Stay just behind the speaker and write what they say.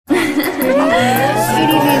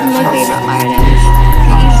favorite artist.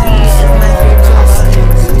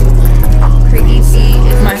 Pretty B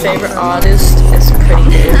is my favorite artist. Pretty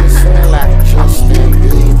B is my Justin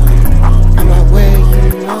Bieber. I'm not where you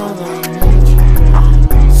know that I need you.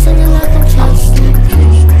 Singing like I'm Justin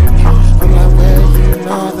Bieber. I'm not where you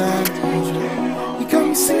know that I need you. You got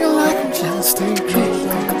me singing like I'm Justin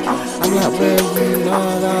Bieber. I'm not where you know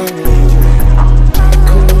that I need you.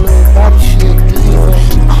 Cool little body shit diva.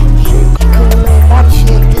 Cool little body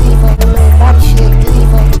shit diva. Little body shit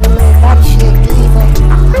diva. Little body shit diva.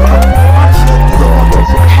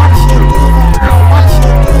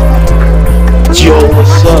 Yo,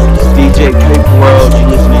 what's up? It's DJ Paperworld. You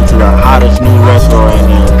listening to the hottest new record right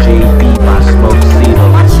now, JB by Smokesito.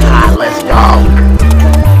 Hot, let's go.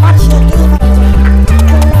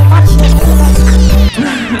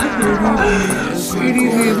 Pretty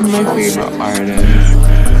B is my favorite artist.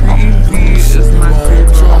 Pretty B is my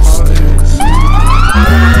favorite artist.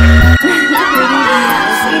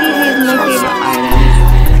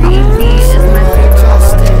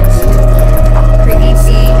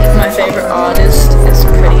 My favorite artist is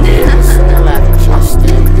Pretty B.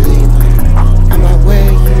 Justin Bieber. I'm not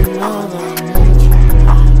where you know that I need you.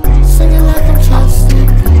 Singing like I'm Justin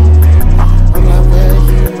Bieber. I'm not where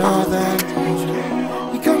you know that I need you.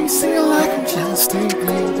 You got me singing like I'm Justin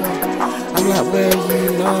Bieber. I'm not where you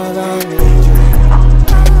know that I need you.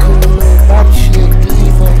 Cool little body shit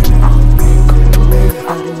diva. Cool little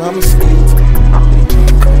body mama skeet.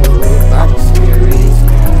 Cool little body series.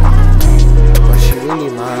 But she really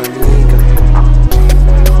my amiga.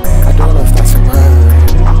 I don't know if that's a word,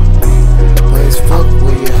 but it's fuck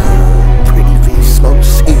what you heard. Pretty V,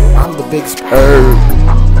 Smokesito, I'm the biggest bird.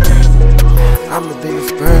 I'm the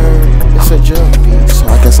biggest bird. It's a jump beat, so I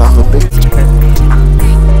guess I'm the biggest bird.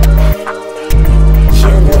 She a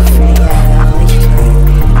little free, I know the way she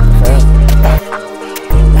twerk.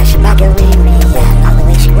 Now she back and read me, I know the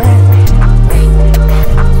way she work.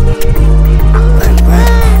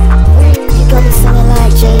 You got me singing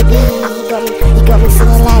like JB. You got me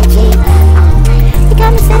singing like JB. You got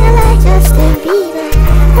me singing like Justin Bieber.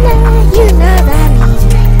 I know you know that I need you.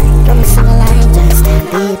 You got me singing like I'm Justin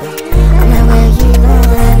Bieber. I know where you know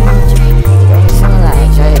that I need you. You got me singing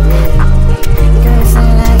like JB. You got me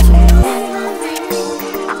singing like JB.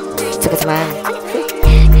 Took it to Miami.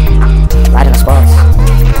 Riding the sports.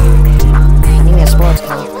 I need me a sports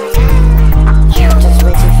car. Just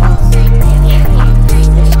way too fast. They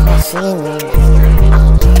just can't see me.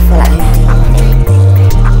 Feel like Houdini.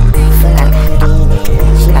 Feel like Houdini.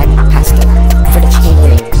 She like pasta for the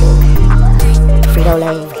chini.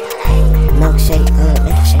 Frito-Lay. Milkshake,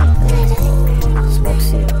 make it shake.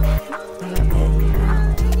 Smokesito. I'm not where you know that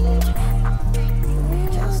I need you.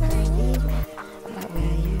 Justin Bieber. I'm not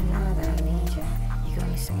where you know that I need you. You got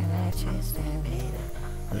me singing like Justin Bieber.